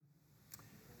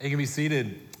You can be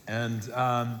seated. And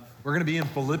we're going to be in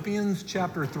Philippians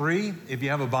chapter 3. If you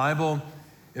have a Bible,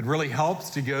 it really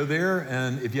helps to go there.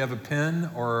 And if you have a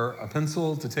pen or a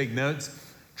pencil to take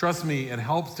notes, trust me, it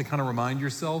helps to kind of remind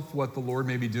yourself what the Lord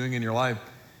may be doing in your life.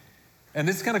 And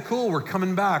it's kind of cool. We're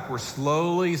coming back. We're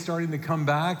slowly starting to come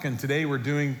back. And today we're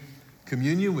doing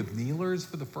communion with kneelers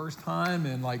for the first time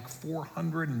in like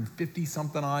 450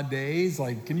 something odd days.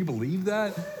 Like, can you believe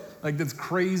that? Like, that's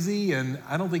crazy. And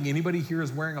I don't think anybody here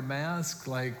is wearing a mask.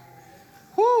 Like,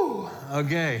 whoo,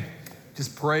 okay.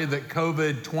 Just pray that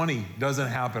COVID-20 doesn't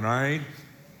happen, all right?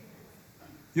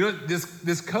 You know,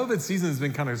 this COVID season has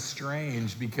been kind of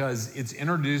strange because it's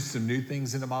introduced some new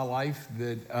things into my life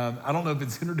that I don't know if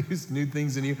it's introduced new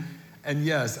things in you. And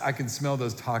yes, I can smell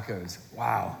those tacos.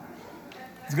 Wow.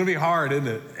 It's going to be hard, isn't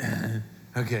it?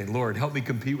 Okay, Lord, help me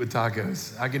compete with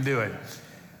tacos. I can do it.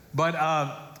 But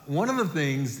one of the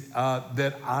things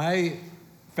that I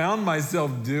found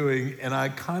myself doing, and I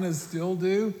kind of still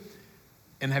do,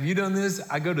 and have you done this?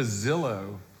 I go to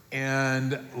Zillow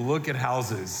and look at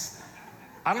houses.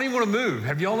 I don't even want to move.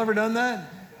 Have y'all ever done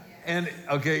that? And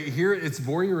okay, here it's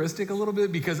voyeuristic a little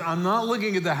bit because I'm not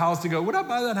looking at the house to go, would I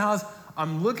buy that house?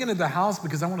 I'm looking at the house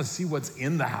because I want to see what's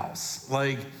in the house.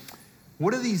 Like,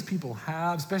 what do these people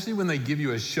have? Especially when they give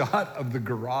you a shot of the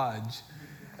garage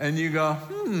and you go,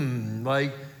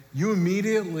 like, you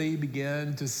immediately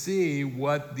begin to see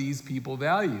what these people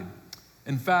valued.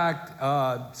 In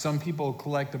fact, some people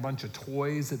collect a bunch of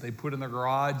toys that they put in their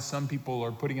garage. Some people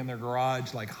are putting in their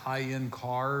garage like high-end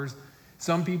cars.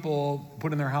 Some people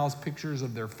put in their house pictures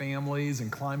of their families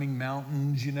and climbing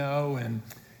mountains, and,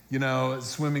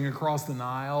 swimming across the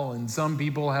Nile. And some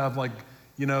people have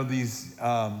these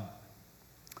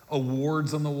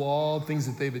awards on the wall, things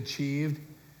that they've achieved.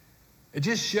 It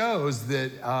just shows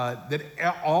that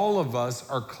all of us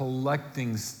are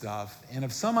collecting stuff. And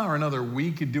if somehow or another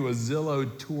we could do a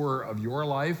Zillow tour of your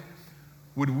life,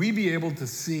 would we be able to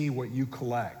see what you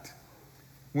collect?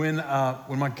 When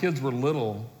my kids were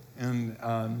little, and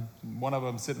one of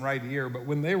them sitting right here, but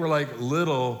when they were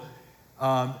little,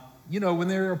 when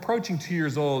they were approaching 2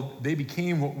 years old, they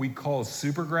became what we call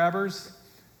super grabbers.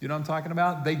 You know what I'm talking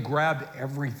about? They grabbed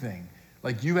everything.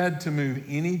 Like, you had to move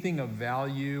anything of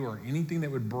value or anything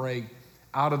that would break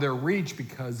out of their reach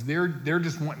because they're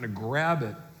just wanting to grab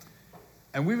it.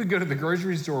 And we would go to the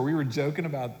grocery store. We were joking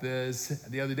about this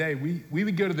the other day. We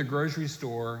would go to the grocery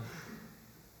store,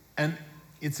 and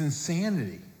it's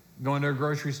insanity going to a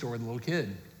grocery store with a little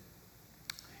kid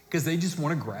because they just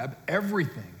want to grab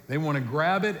everything. They want to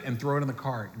grab it and throw it in the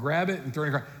cart, grab it and throw it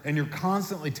in the cart. And you're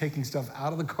constantly taking stuff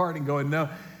out of the cart and going, no.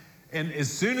 And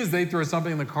as soon as they throw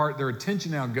something in the cart, their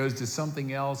attention now goes to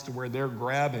something else to where they're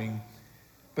grabbing,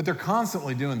 but they're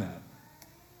constantly doing that.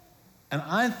 And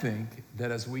I think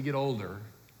that as we get older,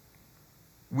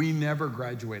 we never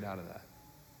graduate out of that.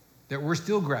 That we're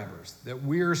still grabbers, that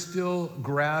we're still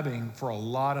grabbing for a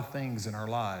lot of things in our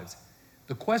lives.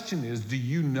 The question is, do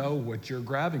you know what you're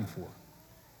grabbing for?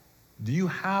 Do you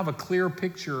have a clear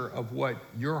picture of what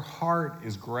your heart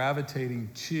is gravitating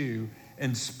to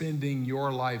and spending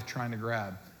your life trying to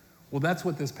grab? Well, that's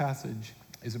what this passage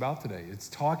is about today. It's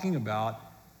talking about,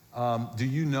 do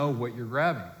you know what you're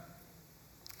grabbing?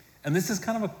 And this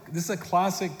is a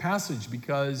classic passage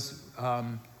because,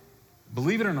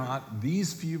 believe it or not,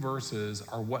 these few verses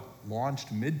are what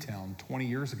launched Midtown 20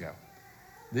 years ago.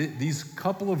 These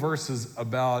couple of verses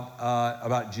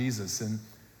about Jesus. And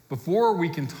before we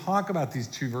can talk about these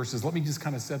two verses, let me just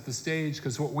kind of set the stage,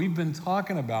 because what we've been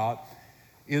talking about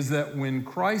is that when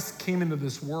Christ came into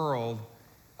this world,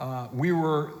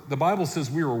 the Bible says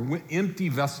we were empty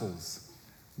vessels.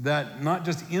 That not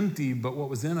just empty, but what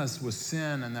was in us was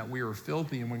sin, and that we were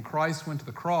filthy. And when Christ went to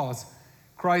the cross,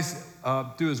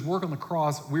 through his work on the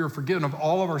cross, we were forgiven of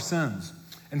all of our sins.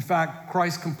 In fact,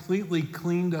 Christ completely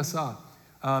cleaned us up.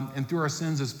 And through our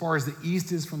sins, as far as the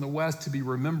east is from the west, to be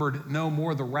remembered no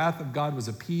more. The wrath of God was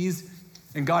appeased,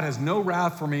 and God has no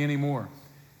wrath for me anymore.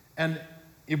 And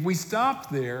if we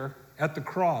stopped there at the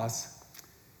cross,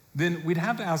 then we'd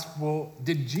have to ask, well,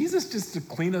 did Jesus just to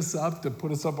clean us up, to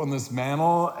put us up on this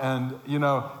mantle and,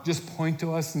 just point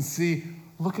to us and see,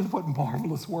 look at what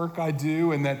marvelous work I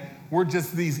do, and that we're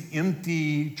just these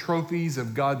empty trophies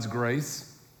of God's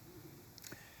grace?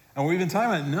 And we've been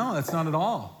talking about, no, that's not at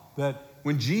all. That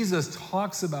when Jesus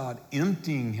talks about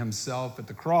emptying himself at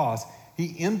the cross,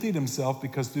 he emptied himself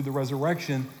because through the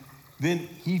resurrection, then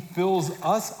he fills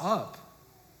us up.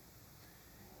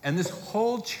 And this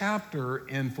whole chapter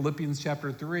in Philippians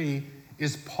chapter 3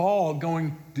 is Paul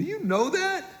going, do you know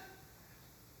that?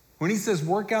 When he says,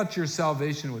 work out your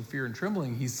salvation with fear and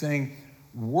trembling, he's saying,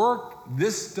 work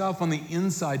this stuff on the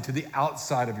inside to the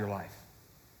outside of your life.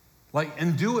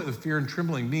 And do it with fear and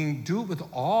trembling, meaning do it with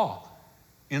awe,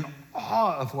 in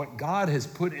awe of what God has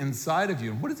put inside of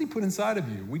you. And what does he put inside of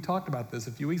you? We talked about this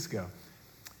a few weeks ago.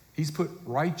 He's put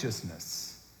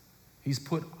righteousness. He's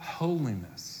put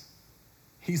holiness.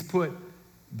 He's put,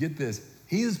 get this,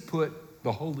 he has put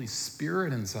the Holy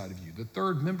Spirit inside of you, the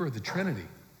third member of the Trinity,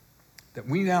 that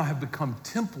we now have become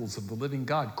temples of the living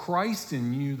God. Christ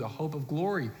in you, the hope of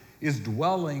glory, is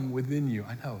dwelling within you.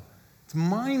 I know, it's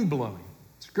mind-blowing.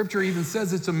 Scripture even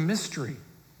says it's a mystery.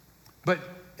 But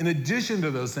in addition to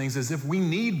those things, as if we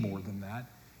need more than that,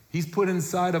 he's put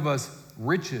inside of us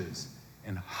riches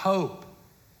and hope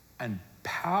and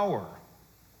power.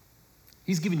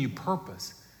 He's given you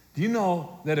purpose. Do you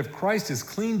know that if Christ has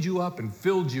cleaned you up and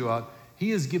filled you up,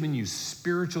 he has given you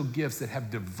spiritual gifts that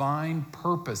have divine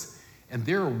purpose, and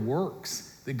there are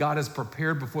works that God has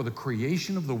prepared before the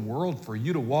creation of the world for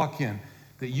you to walk in,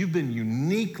 that you've been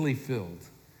uniquely filled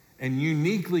and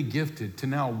uniquely gifted to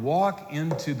now walk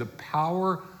into the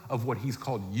power of what he's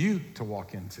called you to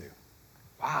walk into.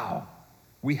 Wow,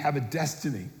 we have a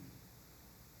destiny,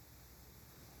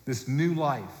 this new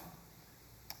life.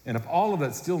 And if all of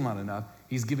that's still not enough,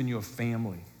 he's given you a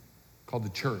family called the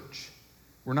church.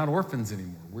 We're not orphans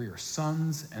anymore. We are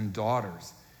sons and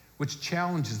daughters, which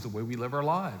challenges the way we live our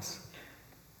lives.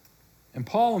 And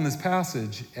Paul in this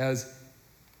passage, as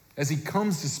he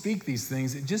comes to speak these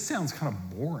things, it just sounds kind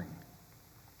of boring.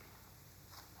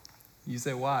 You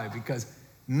say, why? Because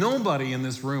nobody in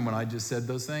this room, when I just said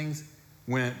those things,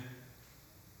 went,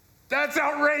 that's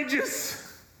outrageous.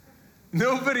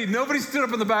 Nobody stood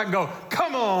up in the back and go,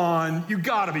 come on, you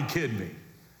gotta be kidding me.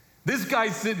 This guy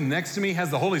sitting next to me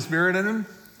has the Holy Spirit in him.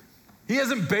 He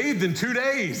hasn't bathed in 2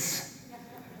 days.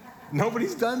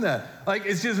 Nobody's done that.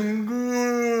 It's just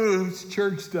it's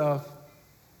church stuff.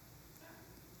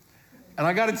 And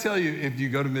I gotta tell you, if you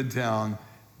go to Midtown,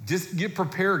 just get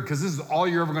prepared, because this is all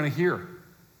you're ever gonna hear.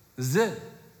 This is it.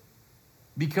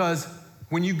 Because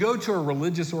when you go to a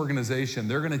religious organization,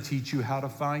 they're gonna teach you how to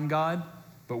find God.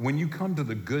 But when you come to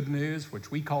the good news, which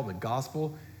we call the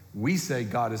gospel, we say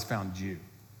God has found you.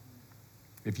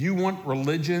 If you want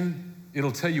religion,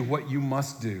 it'll tell you what you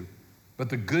must do. But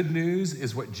the good news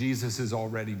is what Jesus has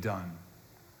already done.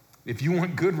 If you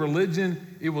want good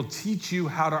religion, it will teach you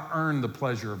how to earn the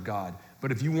pleasure of God.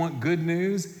 But if you want good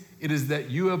news, it is that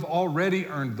you have already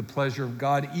earned the pleasure of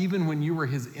God even when you were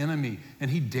his enemy, and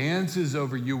he dances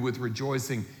over you with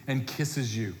rejoicing and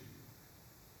kisses you.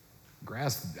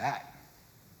 Grasp that.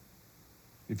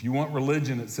 If you want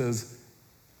religion, it says,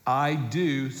 I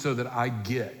do so that I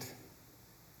get.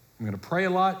 I'm going to pray a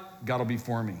lot, God will be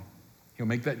for me. He'll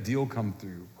make that deal come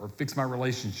through or fix my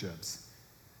relationships.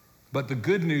 But the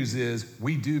good news is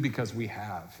we do because we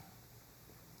have.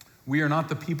 We are not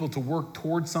the people to work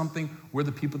towards something. We're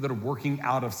the people that are working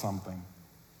out of something.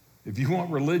 If you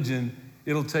want religion,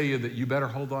 it'll tell you that you better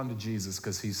hold on to Jesus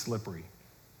because he's slippery.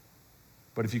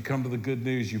 But if you come to the good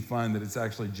news, you find that it's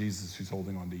actually Jesus who's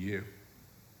holding on to you.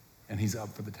 And he's up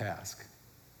for the task.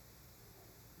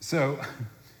 So,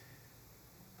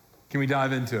 can we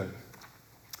dive into it?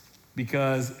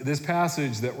 Because this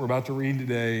passage that we're about to read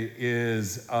today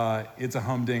is, it's a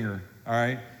humdinger, all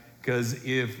right? Because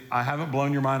if I haven't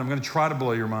blown your mind, I'm going to try to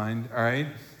blow your mind, all right?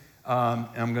 And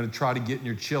I'm going to try to get in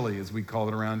your chili, as we call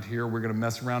it around here. We're going to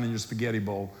mess around in your spaghetti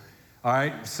bowl. All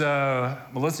right, so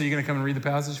Melissa, you going to come and read the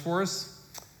passage for us?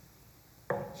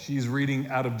 She's reading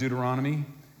out of Deuteronomy.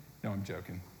 No, I'm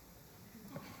joking.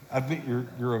 I think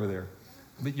you're over there.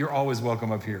 But you're always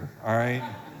welcome up here, all right?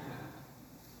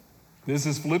 This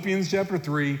is Philippians chapter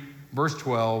 3, verse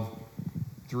 12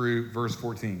 through verse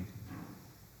 14.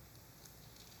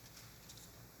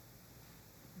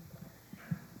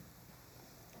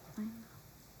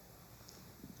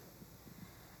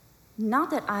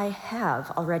 Not that I have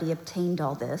already obtained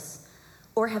all this,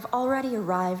 or have already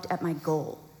arrived at my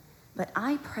goal, but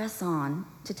I press on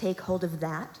to take hold of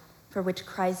that for which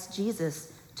Christ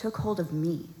Jesus took hold of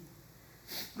me.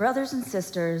 Brothers and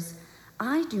sisters,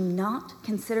 I do not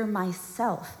consider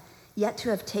myself yet to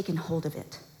have taken hold of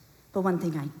it. But one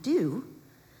thing I do,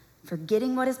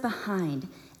 forgetting what is behind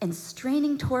and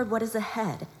straining toward what is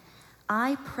ahead,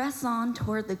 I press on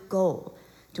toward the goal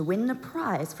to win the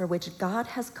prize for which God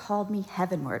has called me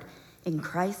heavenward in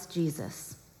Christ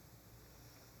Jesus.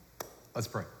 Let's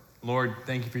pray. Lord,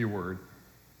 thank you for your word.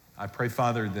 I pray,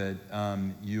 Father,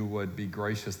 that you would be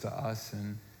gracious to us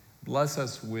and bless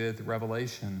us with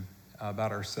revelation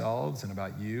about ourselves and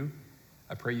about you.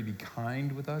 I pray you be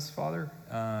kind with us, Father,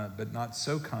 but not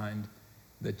so kind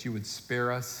that you would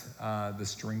spare us the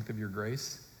strength of your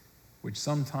grace. which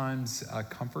sometimes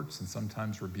comforts and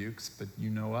sometimes rebukes, but you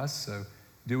know us, so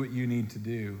do what you need to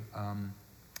do.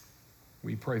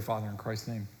 We pray, Father, in Christ's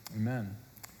name. Amen.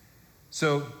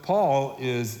 So Paul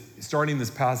is starting this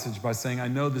passage by saying, I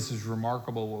know this is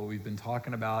remarkable what we've been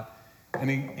talking about. And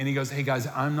he goes, hey guys,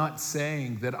 I'm not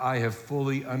saying that I have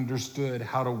fully understood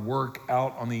how to work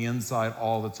out on the inside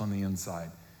all that's on the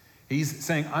inside. He's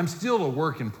saying, I'm still a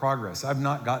work in progress. I've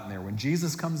not gotten there. When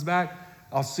Jesus comes back,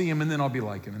 I'll see him and then I'll be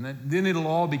like him. And then it'll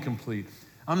all be complete.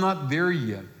 I'm not there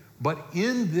yet. But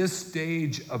in this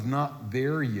stage of not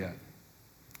there yet,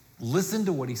 listen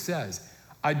to what he says.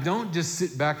 I don't just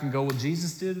sit back and go, well,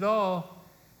 Jesus did it all.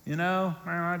 You know,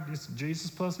 just Jesus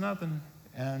plus nothing.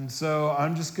 And so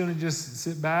I'm just going to just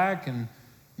sit back and,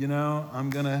 you know, I'm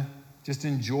going to just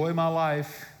enjoy my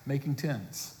life making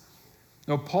tents.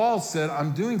 No, Paul said,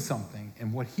 I'm doing something.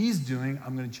 And what he's doing,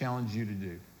 I'm going to challenge you to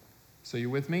do. So you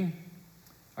with me?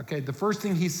 Okay, the first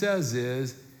thing he says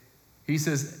is, he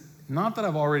says, not that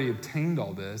I've already obtained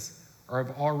all this, or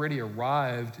I've already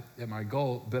arrived at my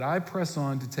goal, but I press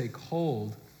on to take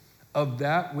hold of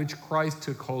that which Christ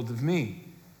took hold of me.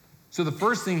 So the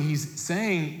first thing he's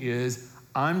saying is,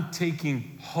 I'm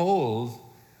taking hold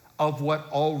of what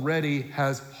already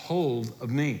has hold of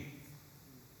me.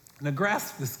 Now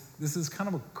grasp this. This is kind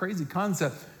of a crazy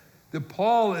concept that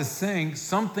Paul is saying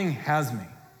something has me.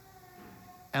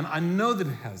 And I know that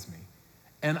it has me.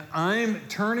 And I'm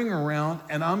turning around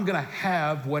and I'm going to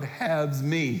have what has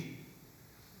me.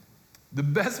 The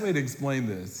best way to explain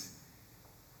this,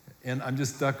 and I'm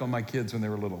just stuck on my kids when they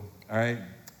were little, all right?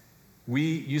 We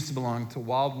used to belong to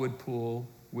Wildwood Pool,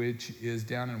 which is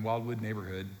down in Wildwood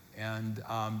neighborhood, and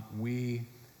we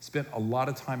spent a lot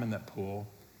of time in that pool.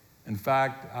 In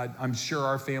fact, I'm sure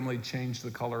our family changed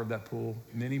the color of that pool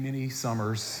many, many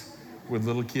summers with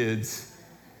little kids.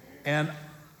 And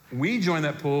we joined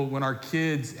that pool when our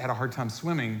kids had a hard time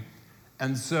swimming,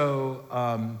 and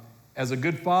so as a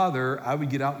good father, I would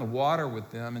get out in the water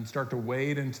with them and start to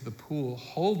wade into the pool,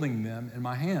 holding them in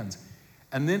my hands.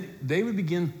 And then they would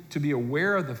begin to be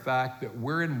aware of the fact that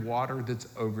we're in water that's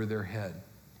over their head.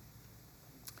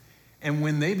 And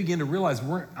when they begin to realize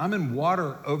I'm in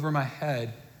water over my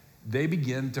head, they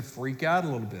begin to freak out a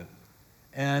little bit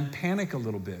and panic a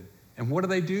little bit. And what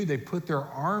do? They put their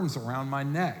arms around my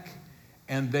neck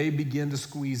and they begin to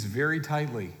squeeze very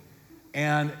tightly.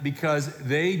 And because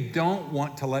they don't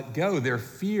want to let go, their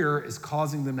fear is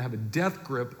causing them to have a death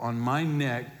grip on my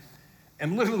neck.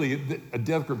 And literally, a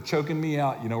death grip choking me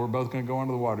out. You know, we're both going to go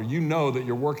under the water. You know that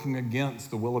you're working against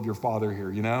the will of your Father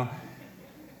here, you know?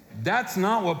 That's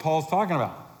not what Paul's talking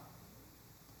about.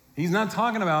 He's not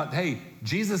talking about, hey,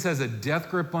 Jesus has a death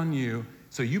grip on you,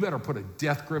 so you better put a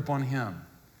death grip on him.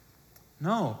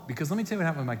 No, because let me tell you what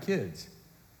happened with my kids.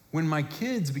 When my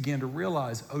kids began to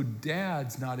realize, oh,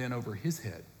 Dad's not in over his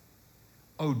head.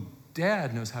 Oh,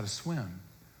 Dad knows how to swim.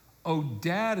 Oh,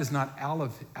 Dad is not out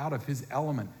of his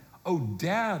element. Oh,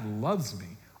 Dad loves me.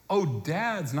 Oh,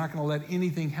 Dad's not going to let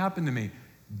anything happen to me.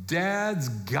 Dad's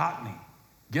got me.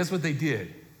 Guess what they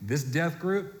did? This death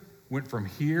group went from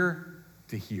here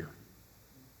to here.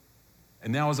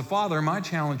 And now as a father, my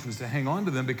challenge was to hang on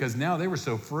to them because now they were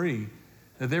so free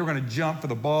that they were going to jump for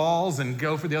the balls and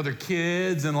go for the other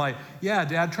kids and like, yeah,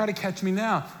 Dad, try to catch me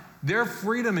now. Their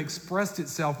freedom expressed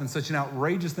itself in such an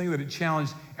outrageous thing that it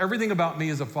challenged everything about me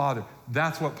as a father.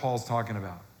 That's what Paul's talking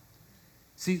about.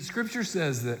 See, Scripture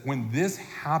says that when this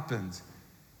happens,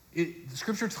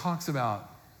 Scripture talks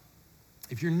about,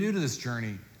 if you're new to this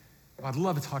journey, I'd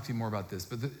love to talk to you more about this,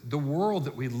 but the world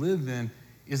that we live in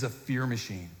is a fear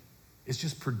machine. It's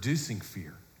just producing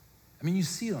fear. I mean, you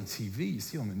see it on TV, you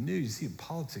see it on the news, you see it in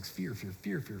politics, fear.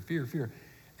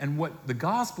 And what the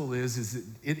gospel is that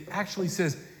it actually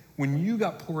says, when you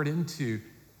got poured into,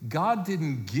 God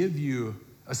didn't give you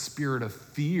a spirit of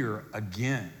fear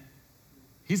again.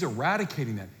 He's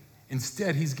eradicating that.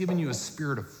 Instead, he's giving you a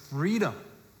spirit of freedom.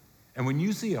 And when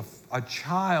you see a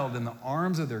child in the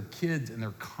arms of their kids and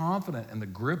they're confident in the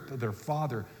grip of their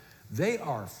father, they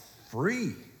are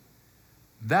free.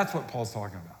 That's what Paul's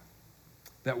talking about.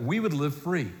 That we would live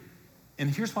free. And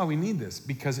here's why we need this.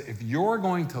 Because if you're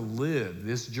going to live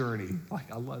this journey,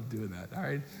 like I love doing that, all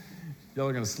right? Y'all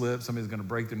are going to slip, somebody's going to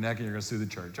break their neck, and you're going to sue the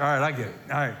church. All right, I get it.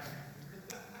 All right.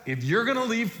 If you're going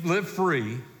to live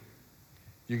free,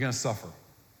 you're going to suffer.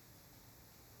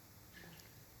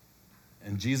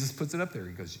 And Jesus puts it up there.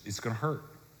 He goes, it's going to hurt.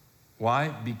 Why?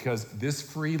 Because this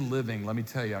free living, let me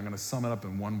tell you, I'm going to sum it up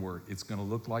in one word. It's going to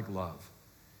look like love.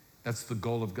 That's the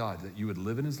goal of God, that you would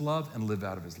live in his love and live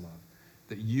out of his love.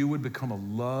 That you would become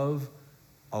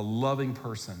a loving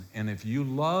person. And if you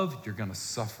love, you're going to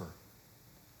suffer.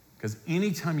 Because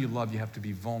anytime you love, you have to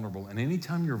be vulnerable. And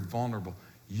anytime you're vulnerable,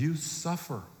 you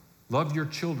suffer. Love your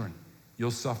children, you'll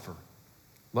suffer.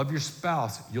 Love your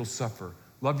spouse, you'll suffer.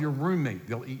 Love your roommate,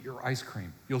 they'll eat your ice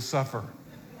cream, you'll suffer.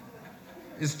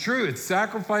 It's true, it's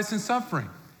sacrifice and suffering.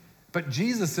 But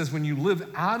Jesus says when you live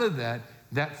out of that,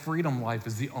 that freedom life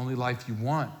is the only life you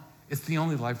want. It's the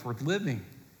only life worth living.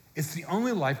 It's the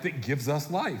only life that gives us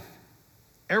life.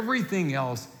 Everything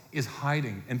else is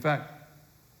hiding. In fact,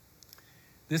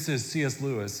 this is C.S.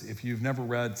 Lewis. If you've never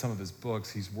read some of his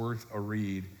books, he's worth a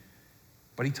read.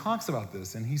 But he talks about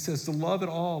this, and he says, to love at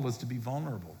all is to be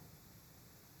vulnerable.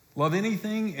 Love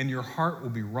anything, and your heart will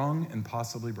be wrung and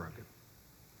possibly broken.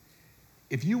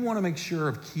 If you want to make sure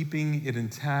of keeping it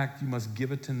intact, you must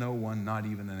give it to no one, not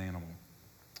even an animal.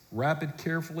 Wrap it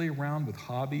carefully around with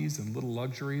hobbies and little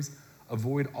luxuries.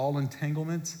 Avoid all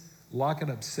entanglements. Lock it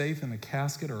up safe in a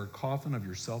casket or a coffin of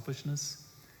your selfishness.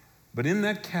 But in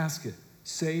that casket,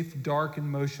 safe, dark, and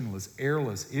motionless,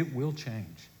 airless, it will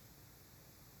change.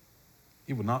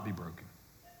 It will not be broken.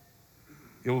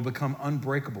 It will become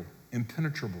unbreakable,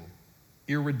 impenetrable,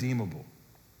 irredeemable.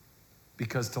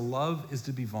 Because to love is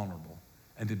to be vulnerable,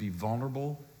 and to be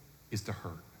vulnerable is to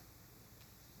hurt.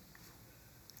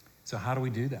 So how do we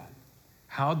do that?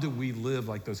 How do we live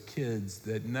like those kids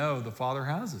that know the Father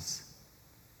has us?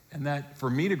 And that for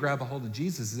me to grab a hold of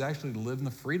Jesus is actually to live in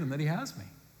the freedom that he has me.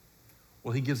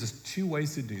 Well, he gives us two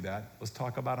ways to do that. Let's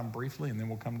talk about them briefly, and then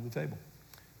we'll come to the table.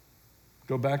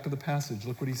 Go back to the passage.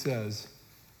 Look what he says.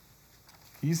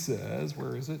 He says,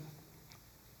 where is it?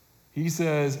 He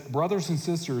says, brothers and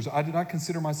sisters, I do not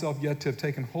consider myself yet to have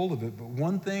taken hold of it, but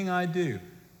one thing I do,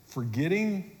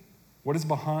 forgetting what is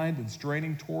behind and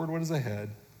straining toward what is ahead,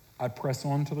 I press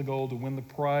on to the goal to win the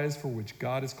prize for which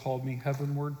God has called me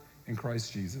heavenward in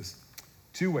Christ Jesus.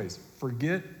 Two ways,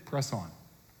 forget, press on.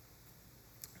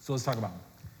 So let's talk about them.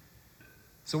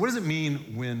 So what does it mean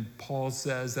when Paul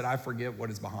says that I forget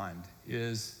what is behind?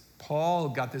 Is Paul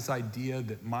got this idea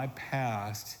that my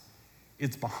past,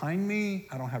 it's behind me.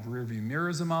 I don't have rear view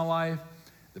mirrors in my life.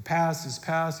 The past is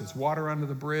past. It's water under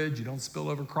the bridge. You don't spill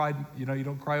over you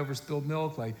don't cry over spilled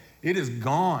milk. Like, it is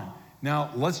gone. Now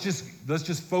let's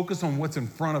just focus on what's in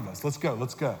front of us. Let's go.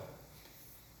 Well,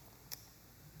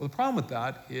 the problem with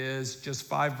that is just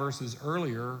 5 verses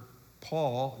earlier,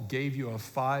 Paul gave you a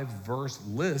 5-verse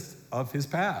list of his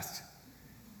past.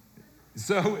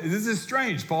 So this is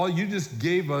strange, Paul. You just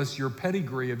gave us your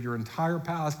pedigree of your entire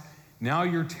past. Now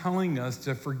you're telling us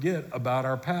to forget about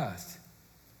our past.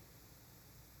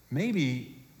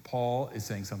 Maybe Paul is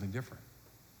saying something different.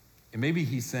 And maybe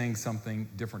he's saying something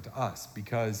different to us,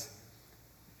 because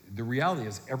the reality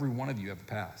is every one of you have a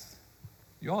past.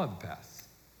 You all have a past.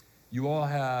 You all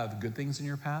have good things in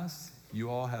your past. You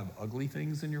all have ugly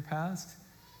things in your past.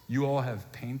 You all have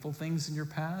painful things in your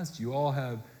past. You all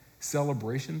have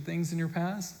celebration things in your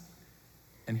past.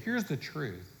 And here's the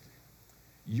truth.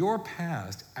 Your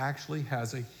past actually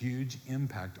has a huge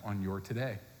impact on your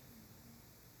today.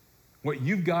 What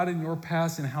you've got in your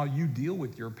past and how you deal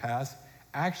with your past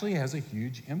actually has a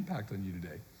huge impact on you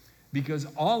today. Because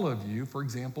all of you, for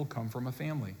example, come from a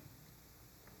family.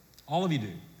 All of you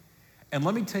do. And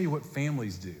let me tell you what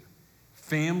families do.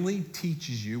 Family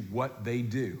teaches you what they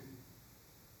do.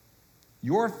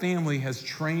 Your family has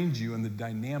trained you in the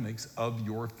dynamics of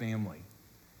your family.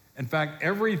 In fact,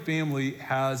 every family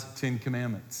has 10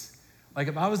 commandments. Like,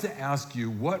 if I was to ask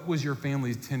you, what was your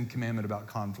family's 10 commandment about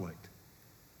conflict?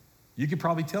 You could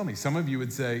probably tell me. Some of you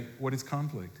would say, what is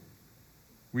conflict?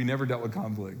 We never dealt with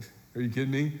conflict. Are you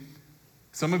kidding me?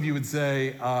 Some of you would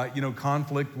say,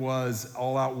 conflict was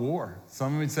all-out war.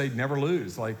 Some would say, never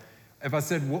lose. Like, if I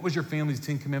said, what was your family's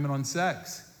 10 commandment on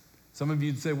sex? Some of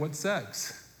you would say, what's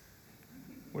sex?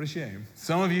 What a shame.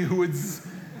 Some of you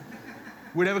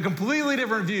would have a completely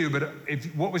different view, but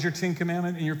what was your 10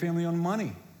 commandment in your family on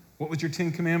money? What was your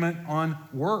 10 commandment on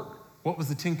work? What was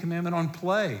the 10 commandment on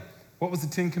play? What was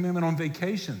the 10 commandment on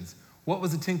vacations? What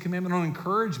was the 10 commandment on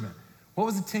encouragement? What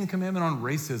was the 10 commandment on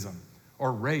racism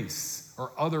or race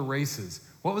or other races?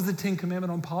 What was the 10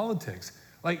 commandment on politics?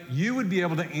 Like, you would be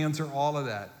able to answer all of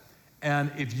that.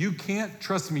 And if you can't,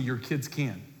 trust me, your kids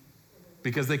can.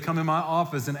 Because they come in my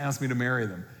office and ask me to marry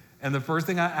them. And the first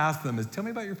thing I ask them is, tell me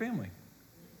about your family.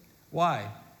 Why?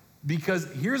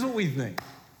 Because here's what we think.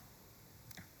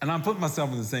 And I'm putting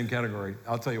myself in the same category.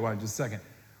 I'll tell you why in just a second.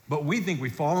 But we think we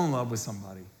fall in love with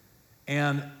somebody,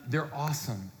 and they're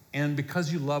awesome. And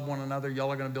because you love one another,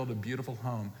 y'all are going to build a beautiful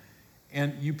home.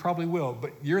 And you probably will.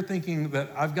 But you're thinking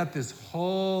that I've got this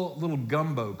whole little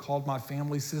gumbo called my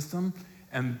family system,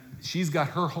 and she's got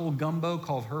her whole gumbo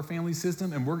called her family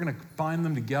system, and we're going to find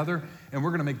them together, and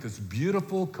we're going to make this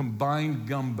beautiful combined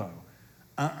gumbo.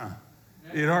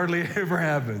 It hardly ever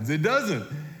happens. It doesn't.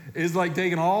 It's like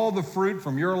taking all the fruit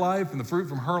from your life and the fruit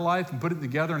from her life and put it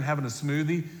together and having a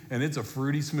smoothie, and it's a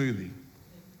fruity smoothie.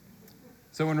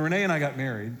 So when Renee and I got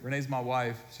married, Renee's my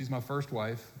wife. She's my first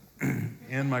wife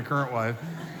and my current wife.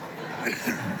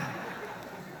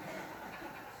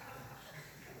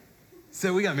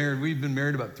 So we got married. We'd been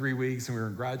married about 3 weeks, and we were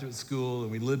in graduate school,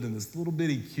 and we lived in this little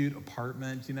bitty cute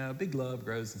apartment. You know, big love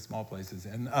grows in small places.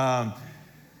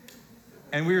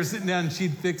 And we were sitting down, and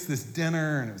she'd fixed this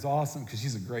dinner, and it was awesome because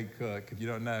she's a great cook. If you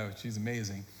don't know, she's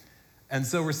amazing. And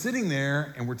so we're sitting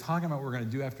there, and we're talking about what we're going to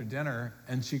do after dinner,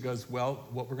 and she goes, well,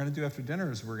 what we're going to do after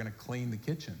dinner is we're going to clean the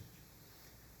kitchen.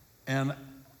 And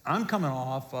I'm coming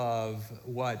off of,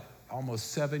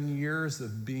 almost 7 years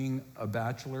of being a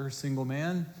bachelor, single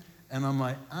man, and I'm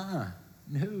like,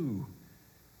 no.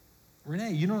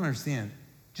 Renee, you don't understand.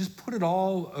 Just put it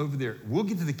all over there. We'll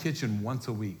get to the kitchen once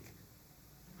a week.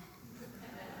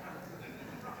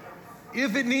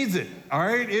 If it needs it, all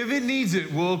right? If it needs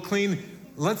it, we'll clean.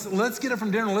 Let's get it from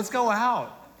dinner. Let's go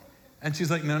out. And she's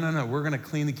like, no, we're going to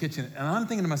clean the kitchen. And I'm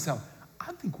thinking to myself,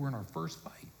 I think we're in our first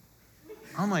fight.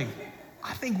 I'm like,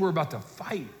 I think we're about to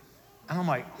fight. And I'm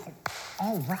like,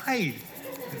 all right.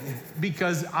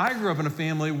 Because I grew up in a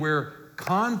family where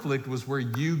conflict was where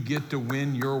you get to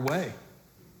win your way.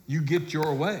 You get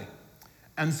your way.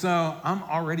 And so I'm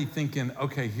already thinking,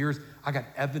 okay, I got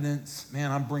evidence.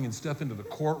 Man, I'm bringing stuff into the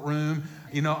courtroom.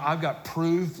 You know, I've got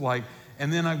proof,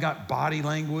 and then I've got body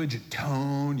language,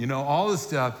 tone, you know, all this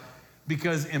stuff.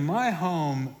 Because in my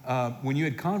home, when you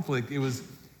had conflict, it was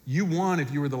you won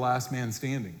if you were the last man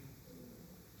standing.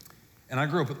 And I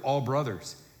grew up with all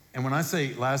brothers. And when I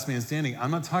say last man standing,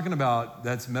 I'm not talking about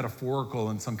that's metaphorical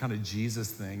and some kind of Jesus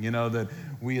thing, you know, that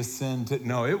we ascend to.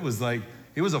 No, it was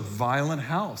a violent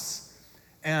house.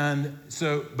 And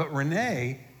so, but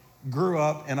Renee grew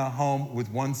up in a home with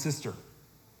one sister,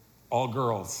 all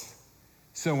girls.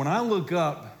 So when I look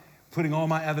up, putting all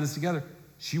my evidence together,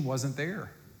 she wasn't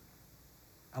there.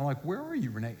 I'm like, where are you,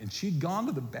 Renee? And she'd gone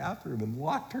to the bathroom and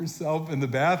locked herself in the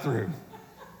bathroom.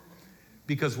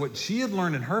 Because what she had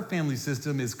learned in her family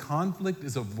system is conflict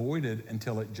is avoided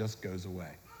until it just goes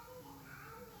away.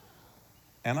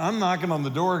 And I'm knocking on the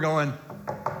door going,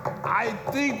 I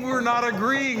think we're not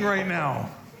agreeing right now.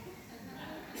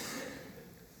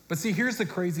 But see, here's the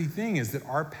crazy thing is that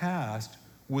our past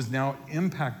was now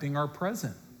impacting our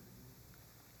present.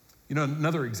 You know,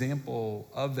 another example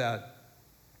of that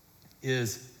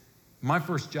is my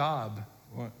first job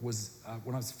was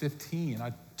when I was 15.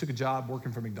 I took a job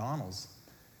working for McDonald's.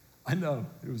 I know,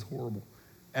 it was horrible.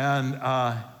 And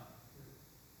I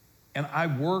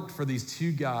worked for these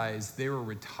two guys. They were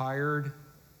retired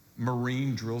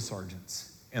Marine drill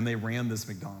sergeants, and they ran this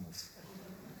McDonald's.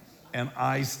 And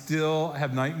I still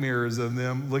have nightmares of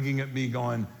them looking at me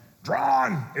going,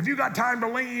 Drawn, if you got time to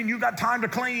lean, you got time to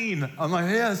clean. I'm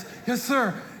like, yes,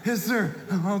 sir,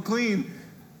 I'll clean.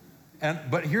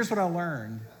 But here's what I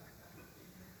learned.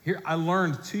 I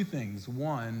learned two things.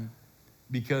 One,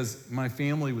 because my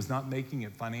family was not making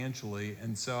it financially,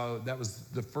 and so that was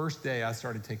the first day I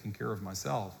started taking care of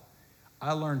myself.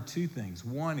 I learned two things.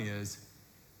 One is,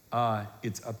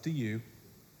 it's up to you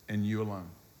and you alone.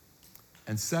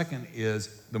 And second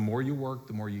is, the more you work,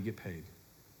 the more you get paid.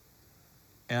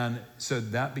 And so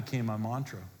that became my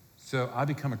mantra. So I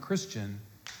become a Christian.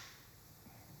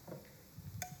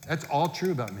 That's all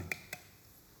true about me.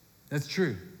 That's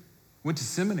true. Went to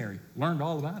seminary, learned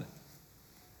all about it.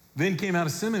 Then came out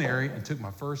of seminary and took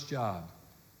my first job.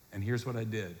 And here's what I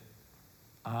did.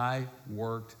 I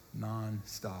worked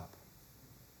nonstop.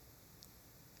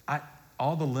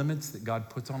 All the limits that God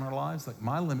puts on our lives, like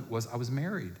my limit was I was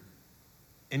married.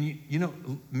 And you know,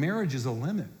 marriage is a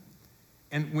limit.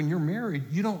 And when you're married,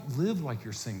 you don't live like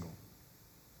you're single.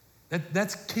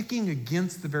 That's kicking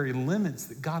against the very limits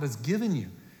that God has given you.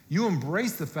 You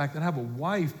embrace the fact that I have a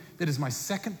wife that is my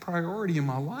second priority in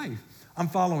my life. I'm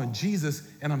following Jesus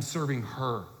and I'm serving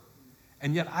her.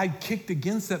 And yet I kicked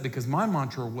against that because my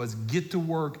mantra was get to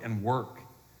work and work.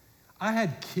 I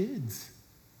had kids.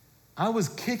 I was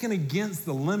kicking against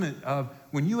the limit of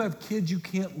when you have kids, you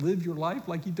can't live your life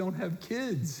like you don't have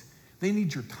kids. They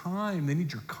need your time. They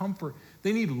need your comfort.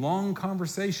 They need long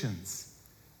conversations.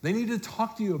 They need to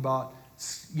talk to you about,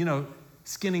 you know,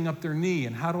 skinning up their knee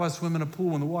and how do I swim in a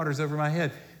pool when the water's over my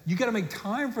head. You got to make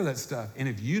time for that stuff. And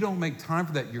if you don't make time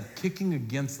for that, you're kicking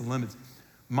against the limits.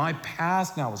 My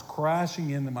past now is crashing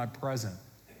into my present.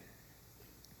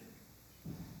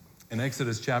 In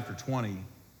Exodus chapter 20,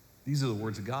 these are the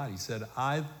words of God. He said,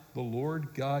 I, the Lord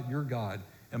God, your God,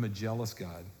 am a jealous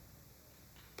God,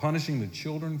 punishing the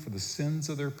children for the sins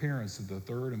of their parents to the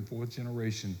third and fourth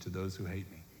generation to those who hate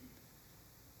me.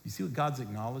 You see what God's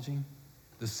acknowledging?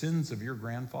 The sins of your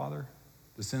grandfather,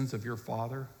 the sins of your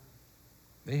father,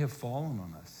 they have fallen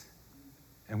on us.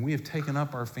 And we have taken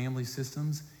up our family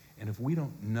systems. And if we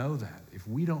don't know that, if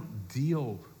we don't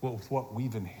deal with what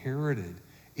we've inherited,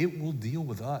 it will deal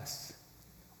with us,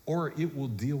 or it will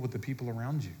deal with the people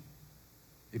around you.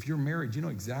 If you're married, you know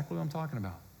exactly what I'm talking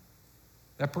about.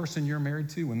 That person you're married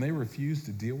to, when they refuse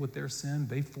to deal with their sin,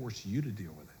 they force you to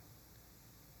deal with it.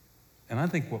 And I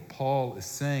think what Paul is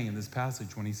saying in this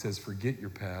passage when he says, forget your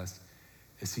past,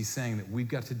 is he's saying that we've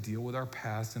got to deal with our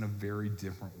past in a very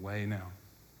different way now.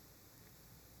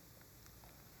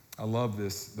 I love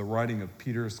this, the writing of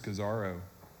Peter Scazzaro.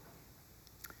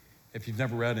 If you've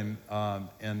never read him,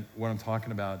 and what I'm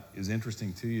talking about is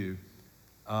interesting to you,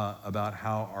 about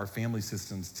how our family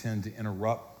systems tend to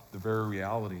interrupt the very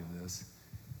reality of this.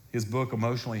 His book,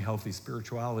 Emotionally Healthy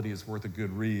Spirituality, is worth a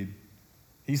good read.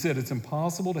 He said, it's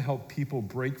impossible to help people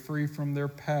break free from their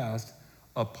past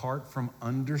apart from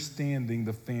understanding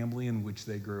the family in which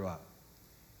they grew up.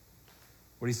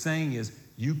 What he's saying is,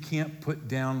 you can't put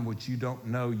down what you don't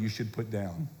know you should put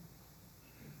down.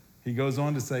 He goes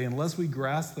on to say, unless we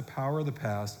grasp the power of the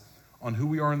past on who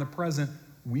we are in the present,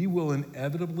 we will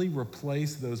inevitably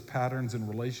replace those patterns and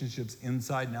relationships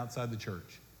inside and outside the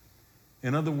church.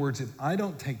 In other words, if I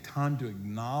don't take time to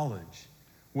acknowledge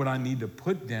what I need to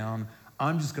put down,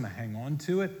 I'm just going to hang on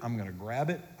to it. I'm going to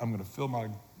grab it. I'm going to fill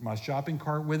my shopping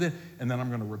cart with it, and then I'm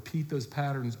going to repeat those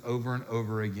patterns over and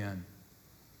over again.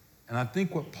 And I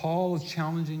think what Paul is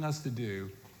challenging us to do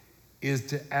is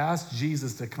to ask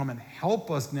Jesus to come and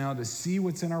help us now to see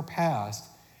what's in our past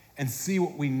and see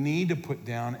what we need to put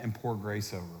down and pour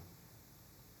grace over.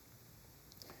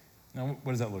 Now,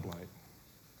 what does that look like?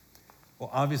 Well,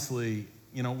 obviously,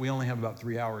 we only have about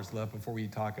 3 hours left before we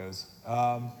eat tacos.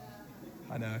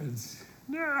 I know,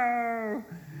 no.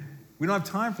 We don't have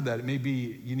time for that. It may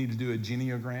be you need to do a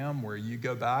genealogram where you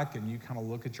go back and you kind of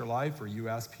look at your life, or you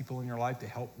ask people in your life to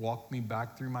help walk me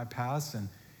back through my past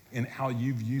and how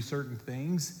you view certain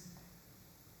things.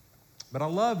 But I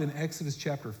love in Exodus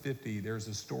chapter 50, there's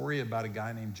a story about a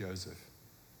guy named Joseph.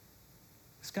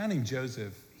 This guy named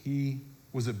Joseph, he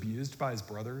was abused by his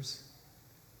brothers.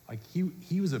 Like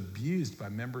he was abused by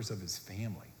members of his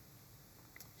family.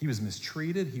 He was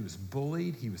mistreated, he was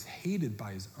bullied, he was hated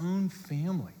by his own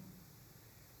family.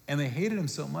 And they hated him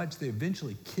so much, they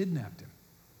eventually kidnapped him.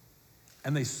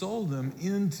 And they sold him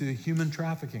into human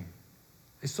trafficking.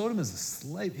 They sold him as a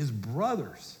slave. His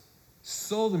brothers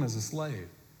sold him as a slave.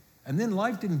 And then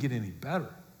life didn't get any better.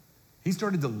 He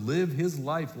started to live his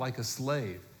life like a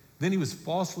slave. Then he was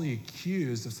falsely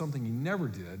accused of something he never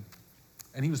did,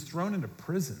 and he was thrown into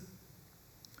prison.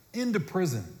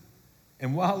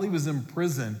 And while he was in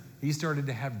prison, he started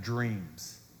to have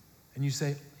dreams. And you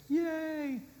say,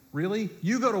 yay, really?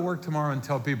 You go to work tomorrow and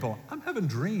tell people, I'm having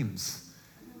dreams,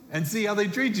 and see how they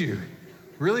treat you.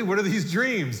 Really, what are these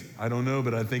dreams? I don't know,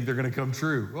 but I think they're going to come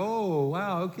true. Oh,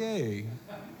 wow, okay.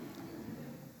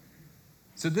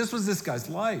 So this was this guy's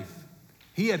life.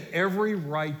 He had every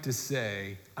right to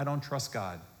say, I don't trust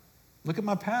God. Look at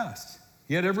my past.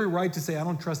 He had every right to say, I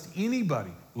don't trust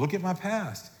anybody. Look at my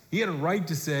past. He had a right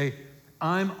to say,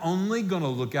 I'm only going to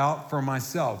look out for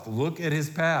myself. Look at his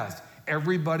past.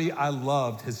 Everybody I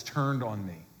loved has turned on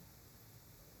me.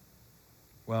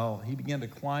 Well, he began to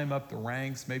climb up the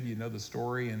ranks. Maybe you know the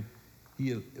story. And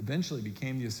he eventually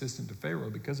became the assistant to Pharaoh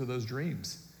because of those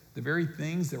dreams. The very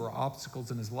things that were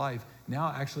obstacles in his life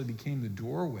now actually became the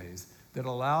doorways that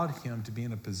allowed him to be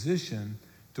in a position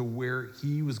to where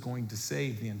he was going to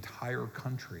save the entire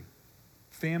country.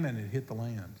 Famine had hit the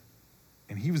land,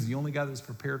 and he was the only guy that was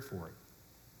prepared for it.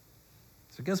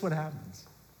 So guess what happens?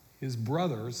 His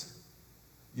brothers,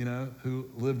 who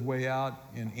lived way out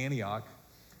in Antioch,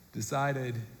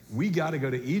 decided, we got to go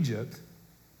to Egypt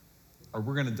or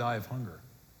we're going to die of hunger.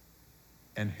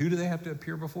 And who do they have to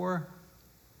appear before?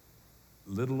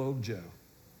 Little old Joe.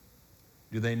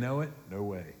 Do they know it? No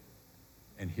way.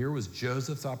 And here was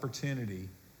Joseph's opportunity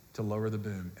to lower the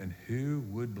boom. And who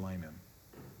would blame him?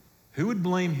 Who would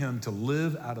blame him to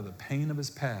live out of the pain of his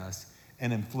past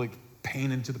and inflict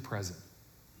pain into the present?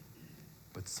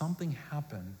 But something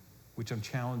happened which I'm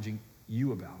challenging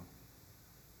you about.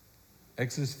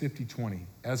 Exodus 50:20.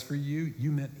 As for you,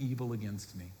 you meant evil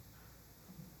against me,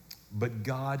 but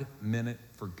God meant it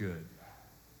for good.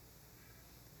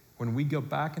 When we go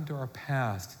back into our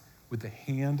past with the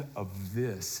hand of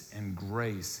this and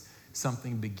grace,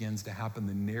 something begins to happen.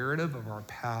 The narrative of our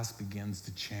past begins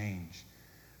to change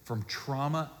from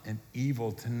trauma and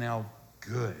evil to now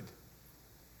good.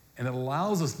 And it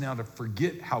allows us now to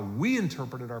forget how we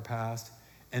interpreted our past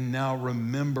and now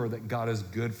remember that God is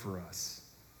good for us.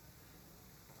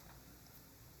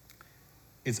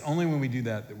 It's only when we do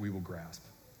that that we will grasp.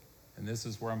 And this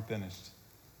is where I'm finished.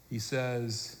 He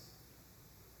says,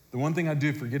 the one thing I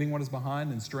do, forgetting what is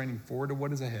behind and straining forward to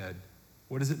what is ahead.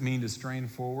 What does it mean to strain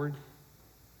forward?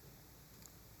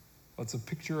 Well, it's a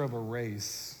picture of a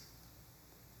race.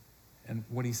 And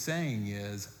what he's saying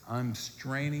is, I'm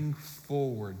straining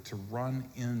forward to run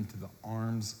into the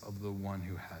arms of the one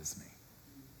who has me.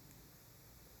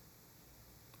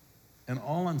 And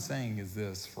all I'm saying is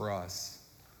this for us.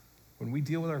 When we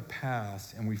deal with our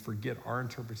past and we forget our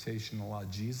interpretation and allow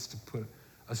Jesus to put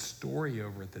a story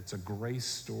over it that's a grace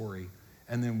story,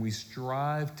 and then we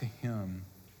strive to him,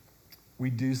 we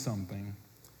do something,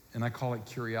 and I call it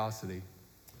curiosity.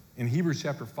 In Hebrews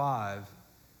chapter 5,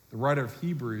 the writer of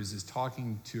Hebrews is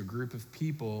talking to a group of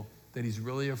people that he's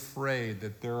really afraid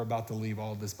that they're about to leave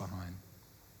all this behind.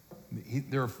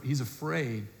 He's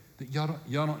afraid that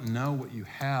y'all don't know what you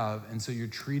have, and so you're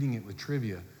treating it with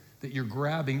trivia, that you're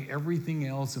grabbing everything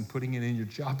else and putting it in your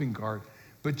shopping cart,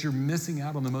 but you're missing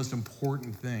out on the most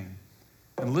important thing.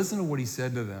 And listen to what he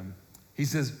said to them. He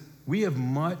says, we have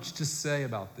much to say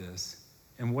about this.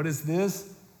 And what is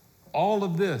this? All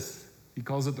of this. He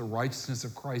calls it the righteousness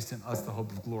of Christ in us, the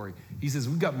hope of glory. He says,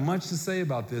 we've got much to say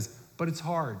about this, but it's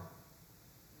hard.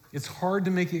 It's hard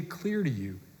to make it clear to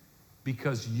you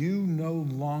because you no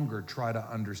longer try to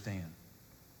understand.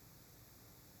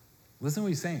 Listen to what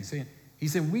he's saying.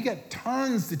 He's saying, we got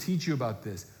tons to teach you about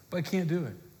this, but I can't do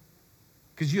it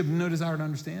because you have no desire to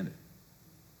understand it.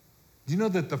 Do you know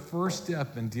that the first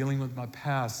step in dealing with my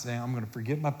past, saying I'm going to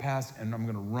forget my past and I'm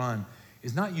going to run,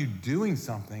 is not you doing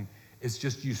something, it's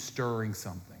just you stirring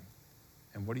something.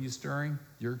 And what are you stirring?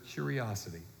 Your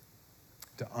curiosity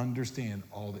to understand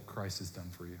all that Christ has done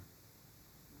for you.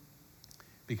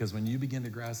 Because when you begin to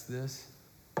grasp this,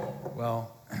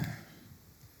 well,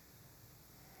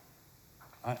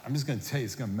 I'm just going to tell you,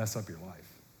 it's going to mess up your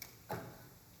life.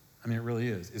 I mean, it really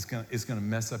is. It's going to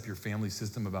mess up your family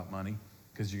system about money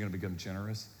because you're going to become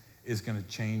generous. It's going to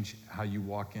change how you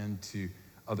walk into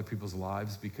other people's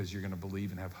lives because you're going to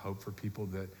believe and have hope for people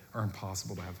that are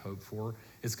impossible to have hope for.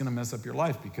 It's going to mess up your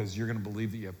life because you're going to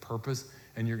believe that you have purpose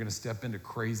and you're going to step into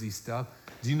crazy stuff.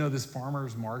 Do you know this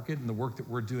farmer's market and the work that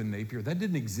we're doing in Napier? That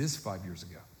didn't exist 5 years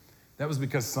ago. That was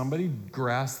because somebody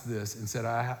grasped this and said,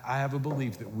 I have a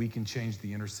belief that we can change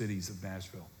the inner cities of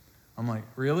Nashville. I'm like,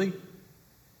 really?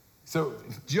 So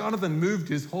Jonathan moved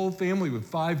his whole family with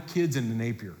 5 kids into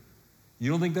Napier.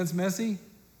 You don't think that's messy?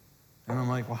 And I'm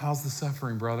like, well, how's the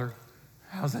suffering, brother?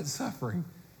 How's that suffering?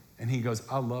 And he goes,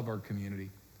 I love our community.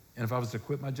 And if I was to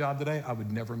quit my job today, I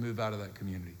would never move out of that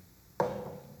community.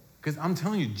 Because I'm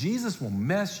telling you, Jesus will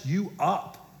mess you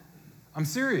up. I'm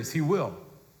serious, he will.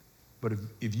 But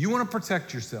if you want to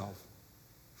protect yourself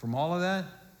from all of that,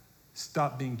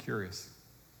 stop being curious.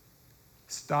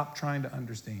 Stop trying to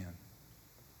understand.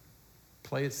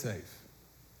 Play it safe.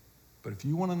 But if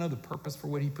you want to know the purpose for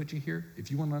what he put you here, if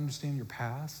you want to understand your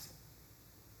past,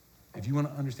 if you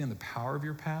want to understand the power of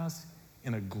your past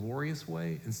in a glorious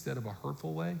way instead of a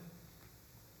hurtful way,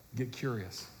 get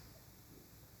curious.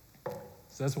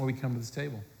 So that's why we come to this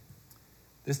table.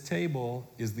 This table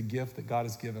is the gift that God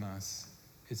has given us.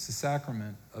 It's the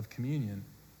sacrament of communion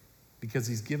because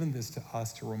he's given this to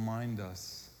us to remind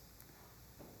us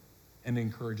and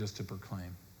encourage us to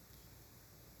proclaim.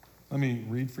 Let me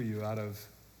read for you out of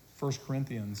 1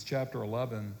 Corinthians chapter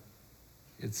 11.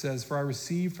 It says, for I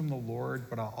received from the Lord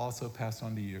what I also passed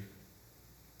on to you.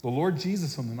 The Lord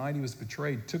Jesus, on the night he was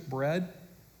betrayed, took bread,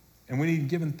 and when he had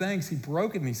given thanks, he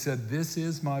broke it and he said, this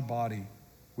is my body,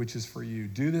 which is for you.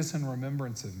 Do this in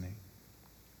remembrance of me.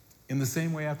 In the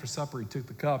same way, after supper, he took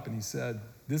the cup and he said,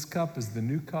 this cup is the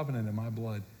new covenant in my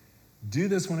blood. Do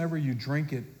this whenever you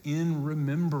drink it in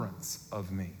remembrance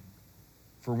of me.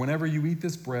 For whenever you eat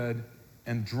this bread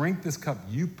and drink this cup,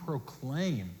 you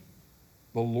proclaim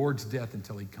the Lord's death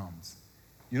until he comes.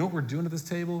 You know what we're doing at this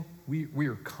table? We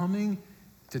are coming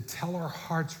to tell our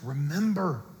hearts,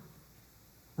 remember,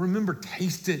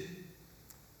 taste it,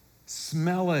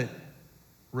 smell it.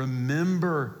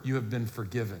 Remember you have been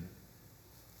forgiven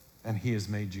and he has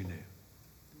made you new.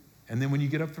 And then when you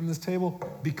get up from this table,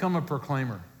 become a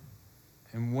proclaimer.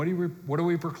 And what are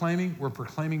we proclaiming? We're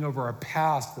proclaiming over our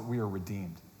past that we are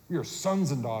redeemed. We are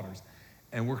sons and daughters.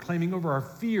 And we're claiming over our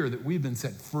fear that we've been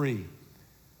set free.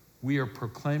 We are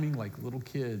proclaiming like little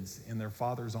kids in their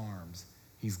father's arms,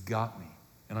 he's got me,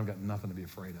 and I've got nothing to be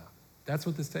afraid of. That's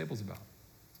what this table's about.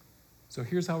 So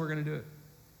here's how we're going to do it.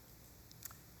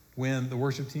 When the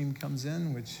worship team comes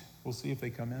in, which we'll see if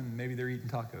they come in, maybe they're eating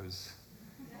tacos.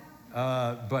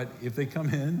 But if they come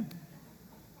in,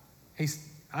 hey,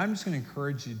 I'm just going to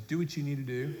encourage you, do what you need to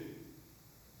do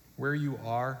where you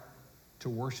are to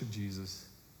worship Jesus.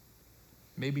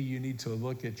 Maybe you need to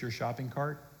look at your shopping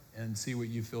cart and see what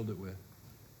you filled it with.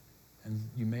 And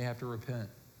you may have to repent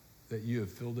that you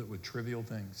have filled it with trivial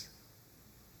things.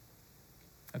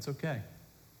 That's okay.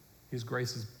 His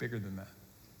grace is bigger than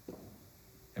that.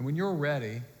 And when you're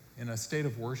ready in a state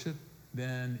of worship,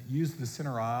 then use the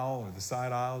center aisle or the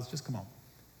side aisles. Just come on.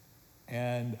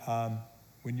 And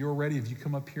when you're ready, if you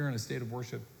come up here in a state of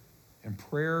worship and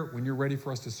prayer, when you're ready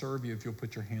for us to serve you, if you'll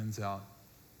put your hands out.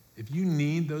 If you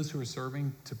need those who are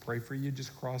serving to pray for you,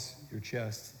 just cross your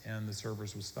chest and the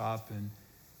servers will stop and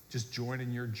just join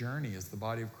in your journey as the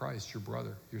body of Christ, your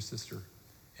brother, your sister,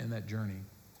 in that journey.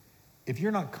 If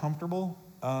you're not comfortable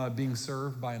being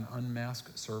served by an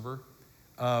unmasked server,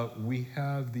 we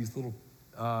have these little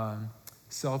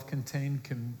self-contained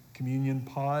communion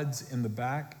pods in the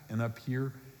back and up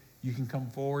here. You can come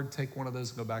forward, take one of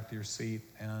those, go back to your seat,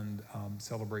 and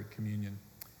celebrate communion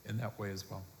in that way as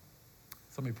well.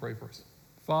 So let me pray for us.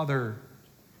 Father,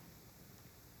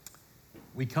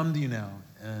 we come to you now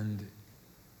and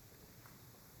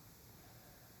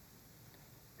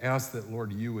ask that,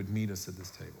 Lord, you would meet us at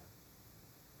this table.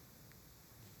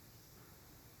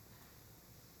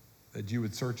 That you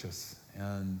would search us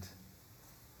and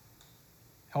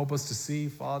help us to see,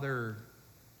 Father,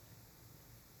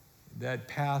 that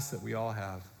past that we all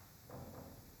have.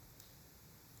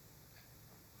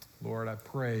 Lord, I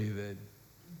pray that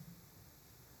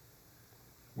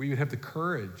we would have the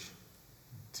courage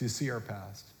to see our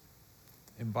past,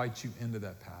 invite you into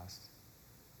that past,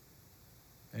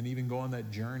 and even go on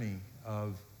that journey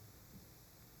of,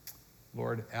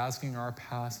 Lord, asking our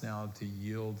past now to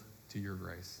yield to your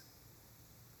grace.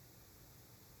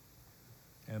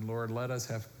 And Lord, let us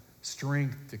have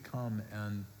strength to come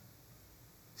and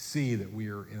see that we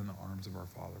are in the arms of our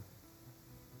Father.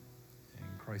 In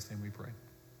Christ's name we pray.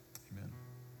 Amen.